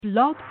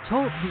Blog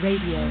Talk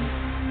Radio.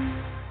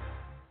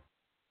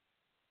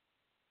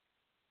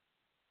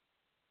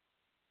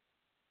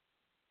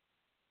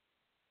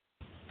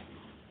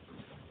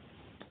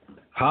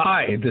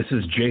 Hi, this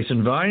is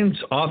Jason Vines,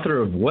 author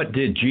of What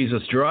Did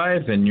Jesus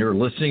Drive? And you're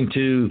listening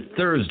to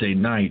Thursday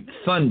Night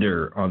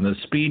Thunder on the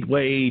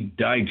Speedway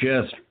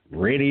Digest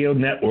Radio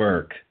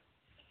Network.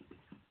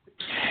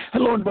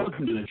 Hello and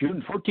welcome to the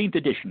June 14th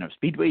edition of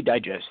Speedway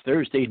Digest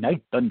Thursday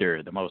Night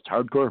Thunder, the most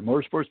hardcore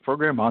motorsports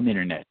program on the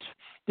internet.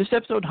 This is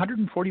episode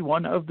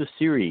 141 of the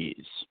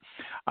series.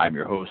 I'm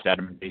your host,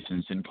 Adam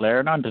Jason Sinclair,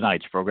 and on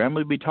tonight's program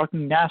we'll be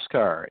talking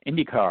NASCAR,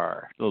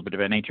 IndyCar, a little bit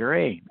of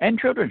NHRA, and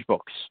children's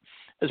books,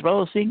 as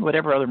well as seeing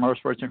whatever other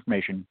motorsports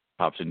information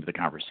pops into the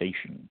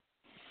conversation.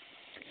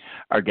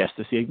 Our guest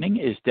this evening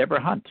is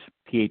Deborah Hunt,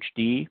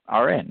 Ph.D.,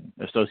 RN,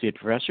 Associate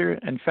Professor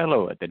and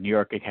Fellow at the New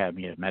York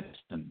Academy of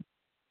Medicine.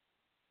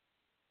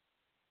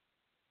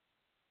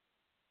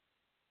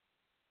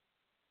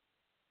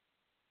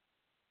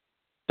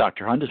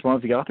 Dr. Hunt is one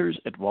of the authors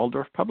at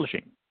Waldorf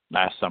Publishing.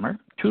 Last summer,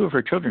 2 of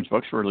her children's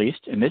books were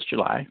released, and this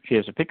July she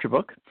has a picture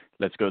book,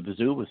 Let's Go to the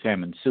Zoo with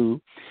Sam and Sue,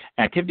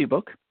 an activity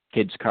book,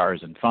 Kids,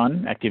 Cars, and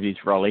Fun, Activities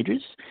for All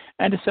Ages,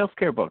 and a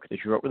self-care book that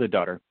she wrote with her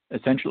daughter,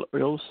 Essential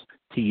Oils,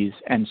 Teas,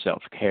 and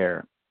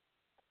Self-Care.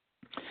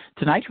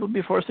 Tonight we'll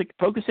be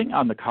focusing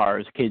on the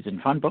Cars, Kids,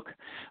 and Fun book,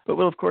 but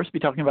we'll of course be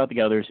talking about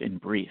the others in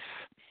brief.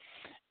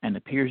 And it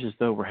appears as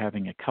though we're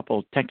having a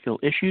couple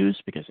technical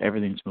issues because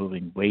everything's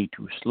moving way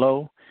too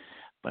slow.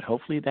 But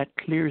hopefully that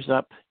clears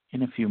up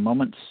in a few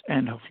moments,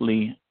 and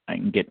hopefully I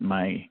can get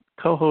my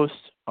co-host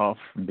off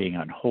from being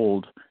on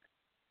hold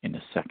in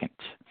a second.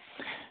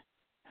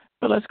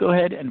 But let's go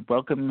ahead and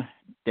welcome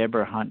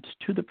Deborah Hunt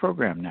to the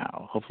program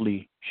now.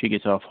 Hopefully she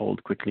gets off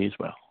hold quickly as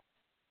well.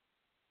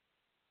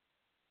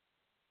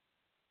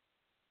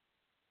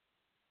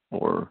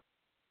 Or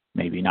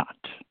maybe not.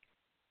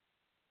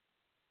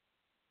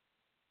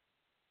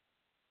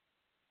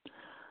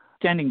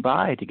 Standing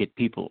by to get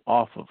people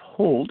off of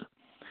hold,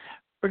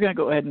 we're going to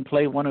go ahead and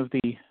play one of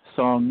the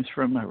songs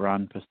from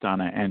Ron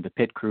Pastana and the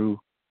Pit Crew.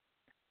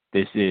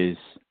 This is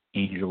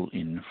Angel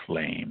in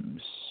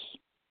Flames.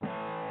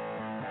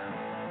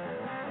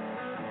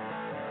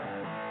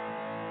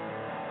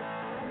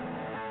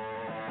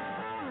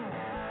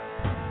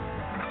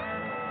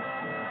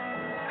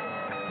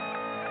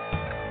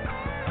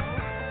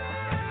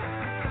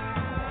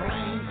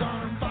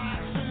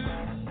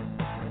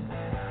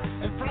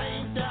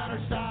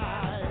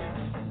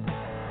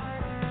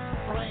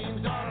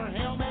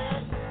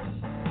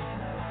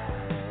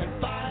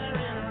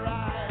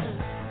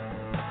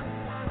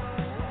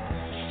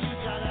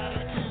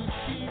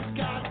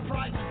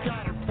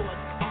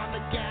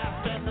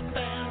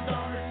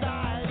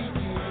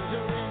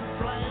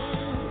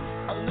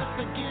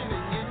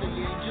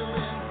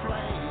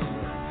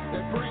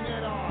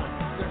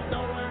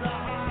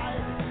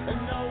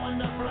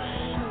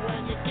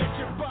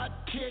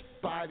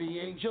 The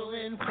angel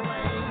in flames.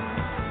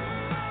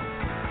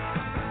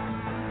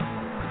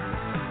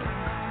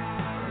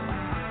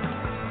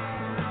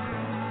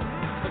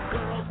 The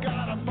girl's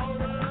got a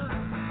motor.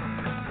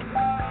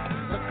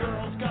 The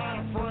girl's got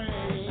a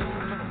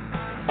frame.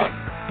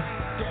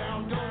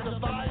 Down goes the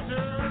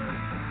visor.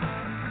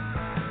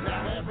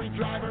 Now every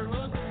driver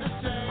looks the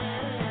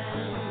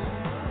same.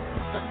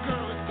 The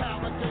girl is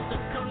talented. The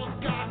girl's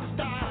got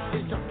style.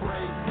 It's a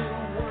brave new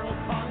world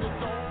on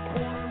this old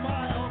quarter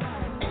mile.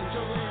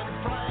 Angel in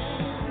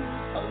flames.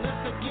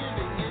 Alyssa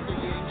giving is the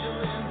angel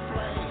in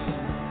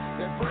flames.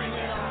 Then bring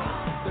it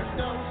on. There's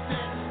no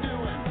sense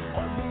doing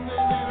or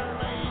moving in her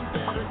lane.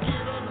 Better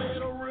give a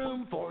little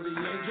room for the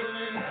angel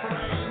in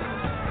flames.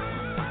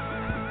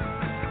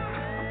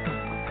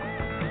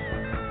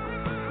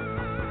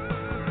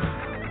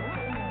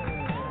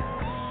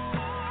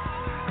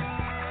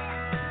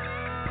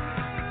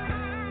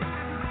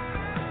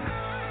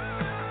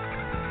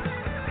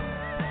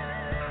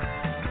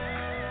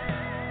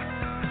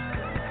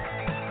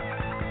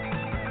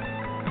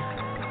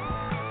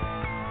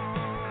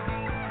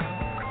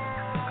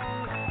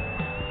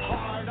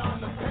 Hard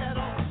on the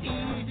pedal,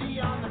 easy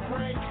on the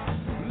brake,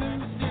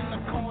 loose in the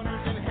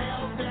corners and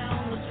held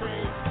down the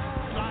straight.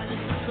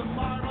 Sliding through the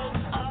marbles,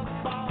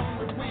 up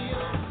on the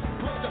wheels,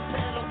 put the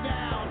pedal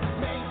down,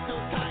 make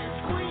those tires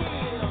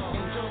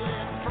squeal. Angel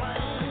in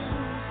flames,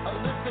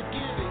 Alyssa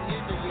giving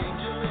is the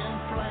angel in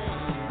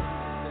flames.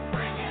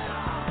 Bring it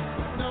on,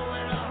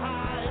 nowhere to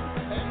hide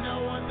and no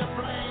one to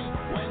blame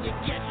when you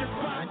get your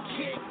butt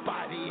kicked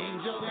by the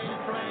angel in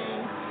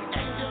flames.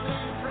 Angel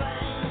in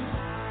flames,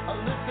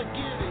 Alyssa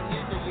giving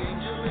is the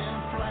angel in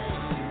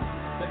flames.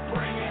 Then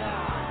bring it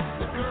on.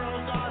 The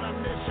girl's on a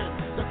mission.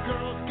 The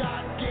girl's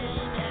got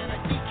game and a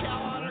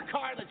decal on her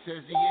car that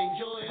says the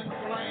angel in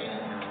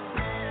flames.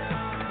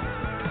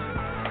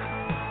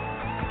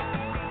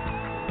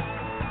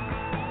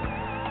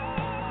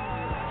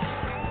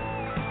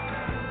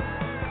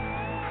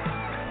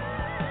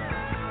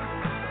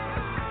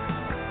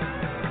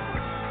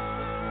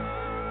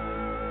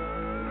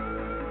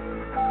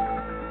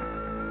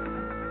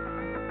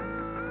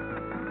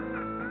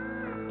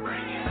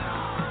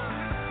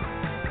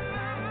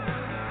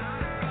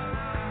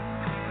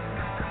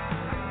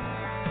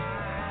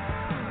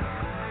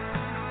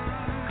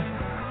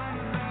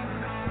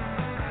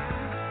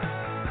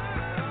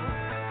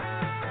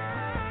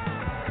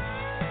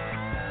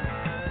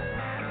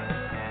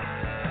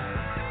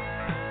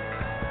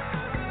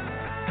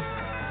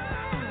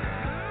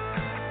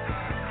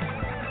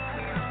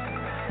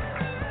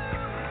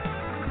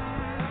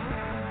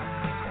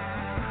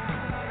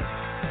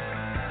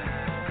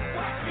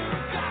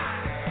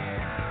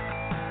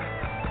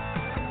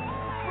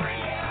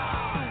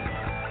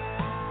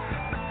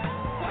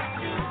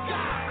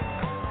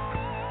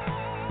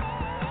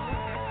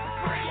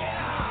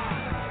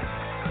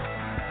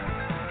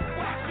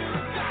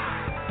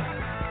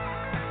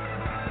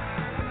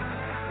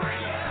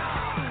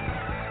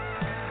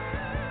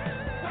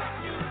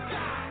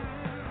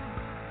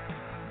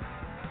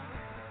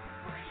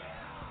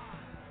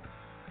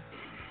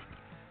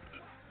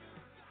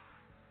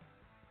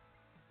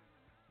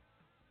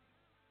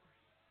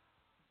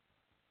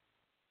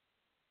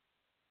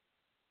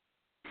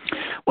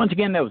 Once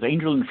again, that was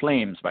Angel in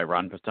Flames by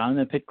Ron Pastan and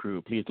the Pit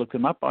Crew. Please look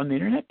them up on the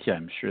internet.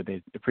 I'm sure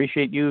they'd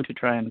appreciate you to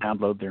try and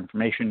download their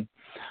information.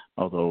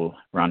 Although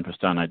Ron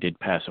Pastana did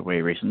pass away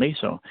recently,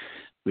 so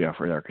we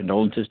offer our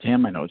condolences to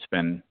him. I know it's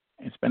been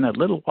a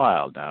little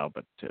while now,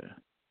 but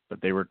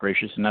they were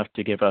gracious enough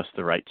to give us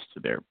the rights to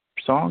their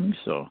songs,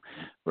 so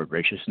we're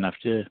gracious enough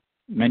to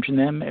mention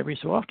them every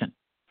so often.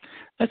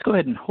 Let's go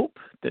ahead and hope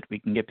that we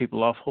can get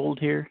people off hold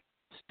here.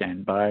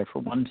 Stand by for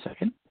 1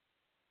 second.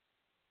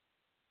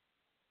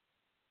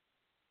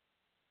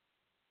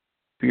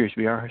 Appears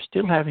we are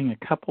still having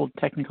a couple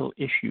technical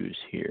issues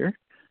here.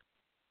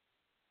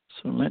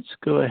 So let's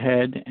go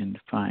ahead and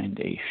find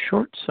a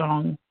short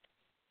song.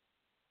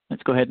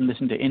 Let's go ahead and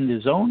listen to In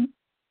the Zone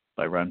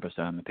by Ron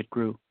Pastan and the Pit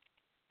Crew.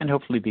 And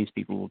hopefully these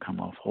people will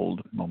come off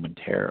hold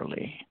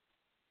momentarily.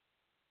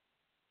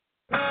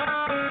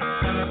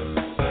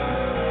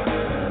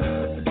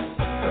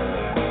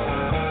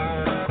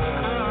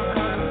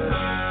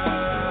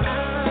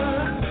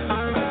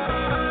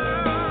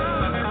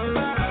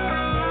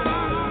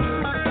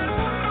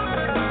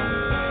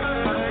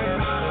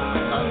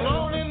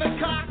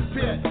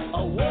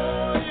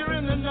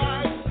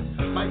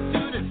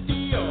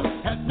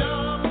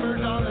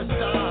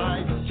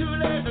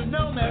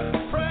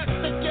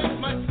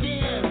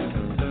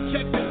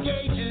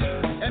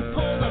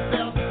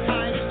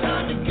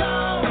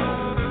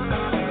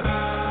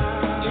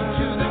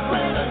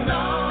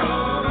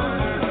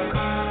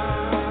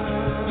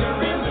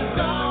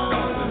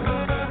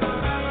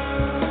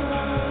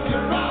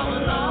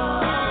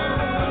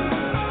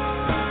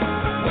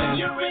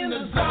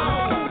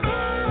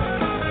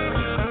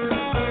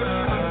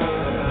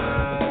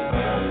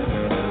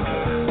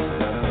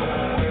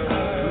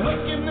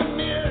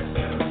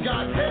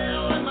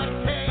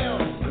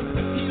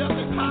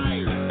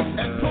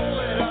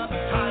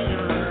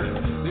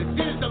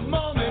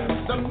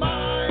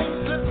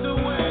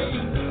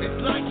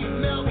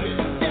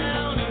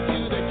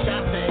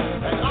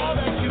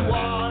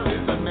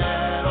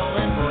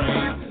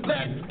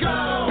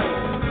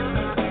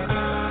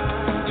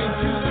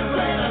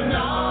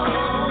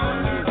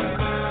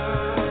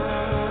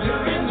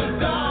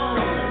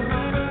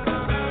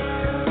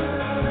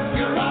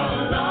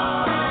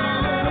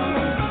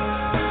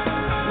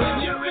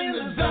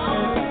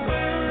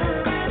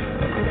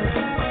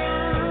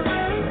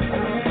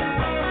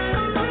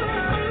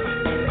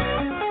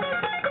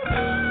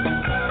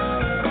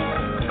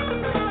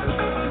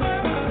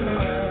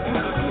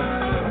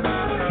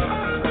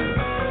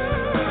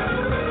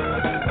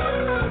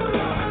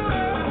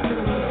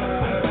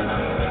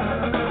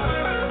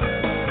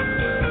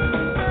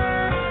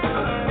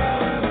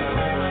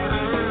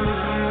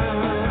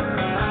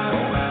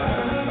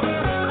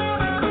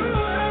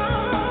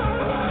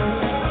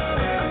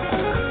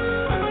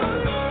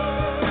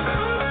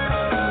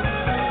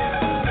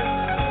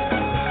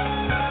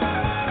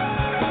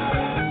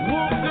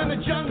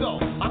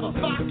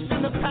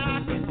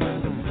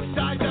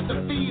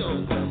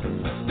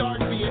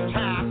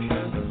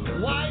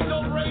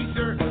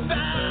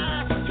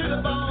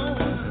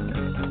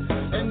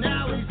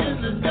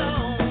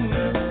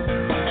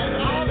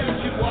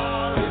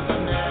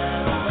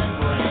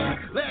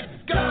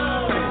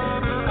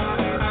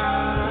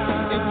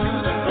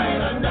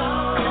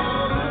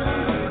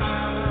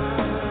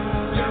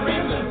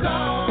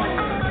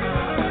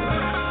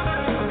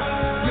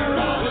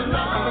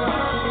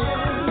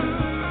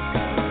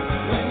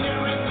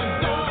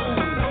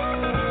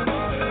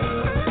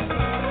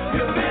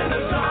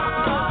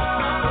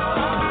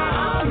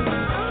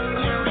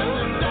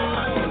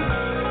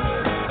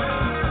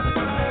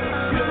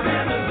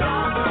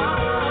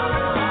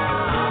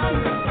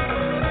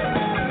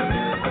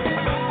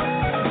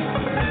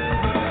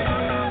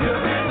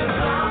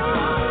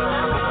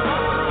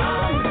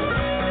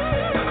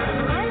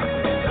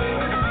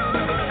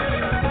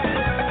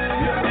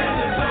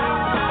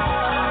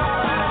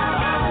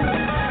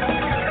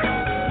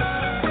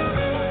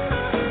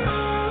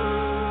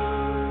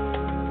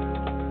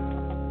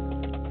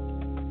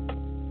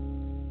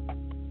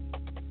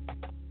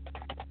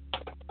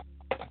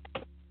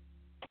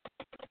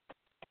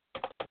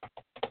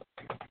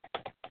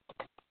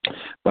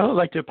 Well, I'd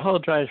like to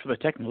apologize for the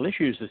technical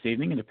issues this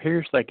evening. It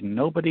appears like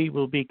nobody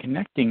will be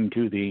connecting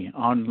to the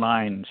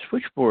online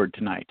switchboard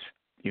tonight,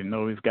 even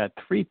though we've got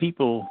 3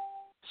 people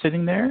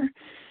sitting there,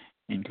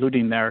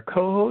 including our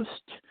co-host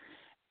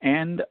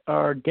and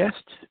our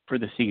guest for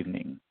this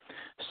evening.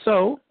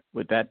 So,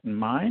 with that in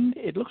mind,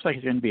 it looks like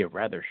it's going to be a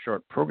rather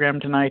short program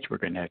tonight. We're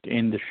going to have to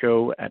end the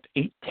show at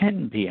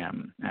 8:10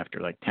 p.m. after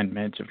like 10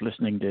 minutes of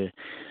listening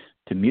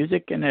to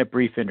music and a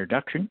brief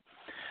introduction.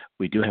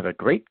 We do have a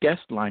great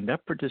guest lined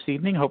up for this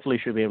evening. Hopefully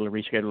she'll be able to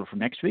reschedule for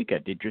next week. I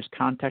did just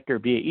contact her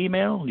via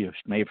email. You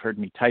may have heard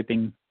me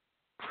typing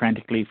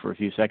frantically for a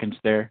few seconds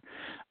there.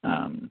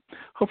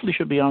 Hopefully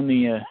she'll be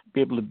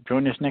be able to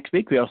join us next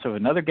week. We also have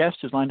another guest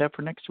who's lined up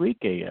for next week,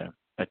 a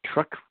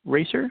truck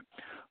racer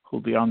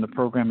who'll be on the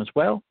program as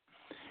well.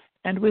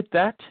 And with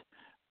that,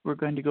 we're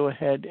going to go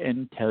ahead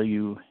and tell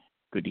you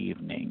good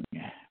evening.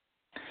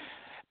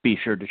 Be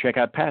sure to check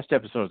out past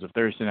episodes of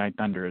Thursday Night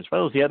Thunder, as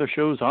well as the other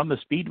shows on the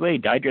Speedway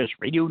Digest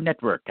Radio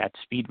Network at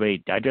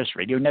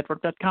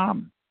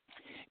speedwaydigestradionetwork.com.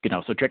 You can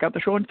also check out the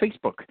show on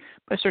Facebook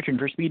by searching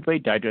for Speedway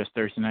Digest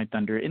Thursday Night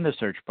Thunder in the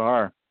search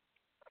bar.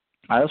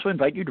 I also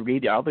invite you to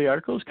read all the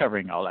articles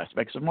covering all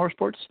aspects of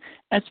motorsports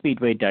at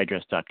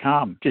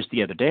speedwaydigest.com. Just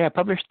the other day, I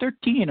published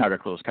 13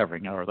 articles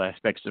covering all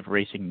aspects of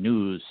racing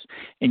news,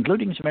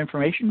 including some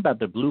information about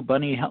the Blue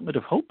Bunny Helmet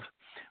of Hope,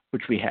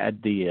 which we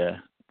had the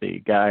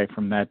guy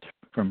from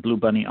Blue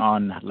Bunny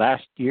on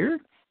last year,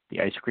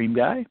 the ice cream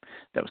guy.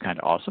 That was kind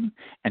of awesome,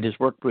 and his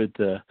work with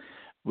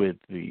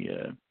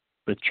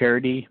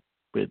charity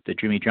with the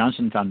Jimmy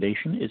Johnson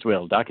Foundation is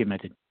well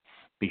documented.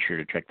 Be sure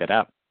to check that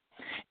out.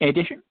 In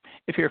addition,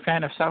 if you're a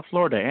fan of South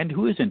Florida, and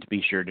who isn't,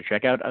 be sure to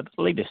check out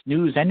the latest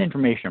news and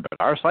information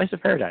about our slice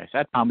of paradise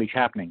at Palm Beach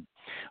Happening,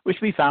 which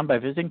can be found by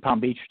visiting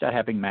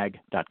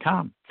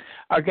palmbeach.happeningmag.com.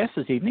 Our guest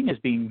this evening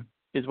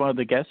is one of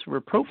the guests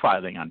we're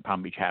profiling on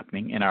Palm Beach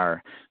Happening in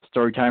our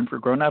Storytime for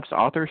Grown-Ups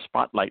Author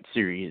Spotlight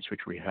series,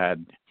 which we have,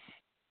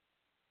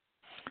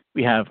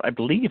 I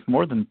believe,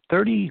 more than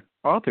 30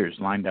 authors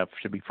lined up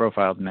to be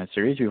profiled in that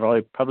series. We've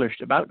already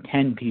published about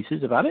 10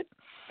 pieces about it.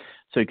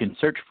 So you can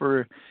search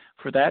for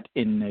that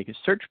in the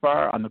search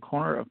bar on the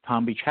corner of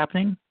Palm Beach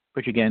Happening,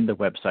 which again, the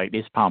website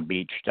is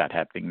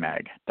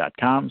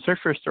palmbeach.happeningmag.com. Search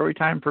for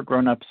Storytime for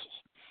Grown-Ups,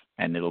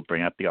 and it'll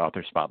bring up the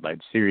Author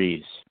Spotlight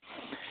series.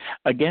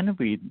 Again,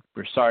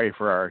 we're sorry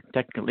for our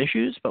technical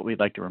issues, but we'd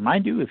like to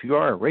remind you, if you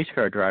are a race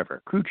car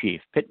driver, crew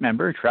chief, pit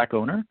member, track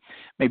owner,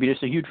 maybe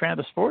just a huge fan of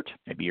the sport,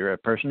 maybe you're a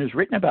person who's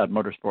written about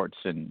motorsports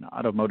and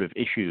automotive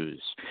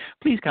issues,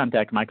 please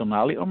contact Michael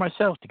Nolly or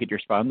myself to get your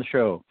spot on the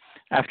show.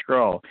 After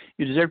all,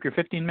 you deserve your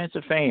 15 minutes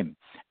of fame,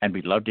 and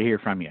we'd love to hear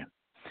from you.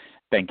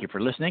 Thank you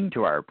for listening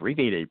to our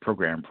abbreviated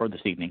program for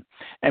this evening,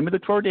 and we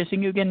look forward to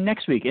seeing you again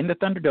next week in the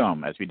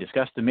Thunderdome as we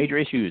discuss the major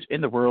issues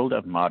in the world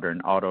of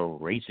modern auto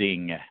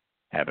racing.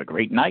 Have a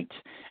great night,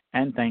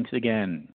 and thanks again.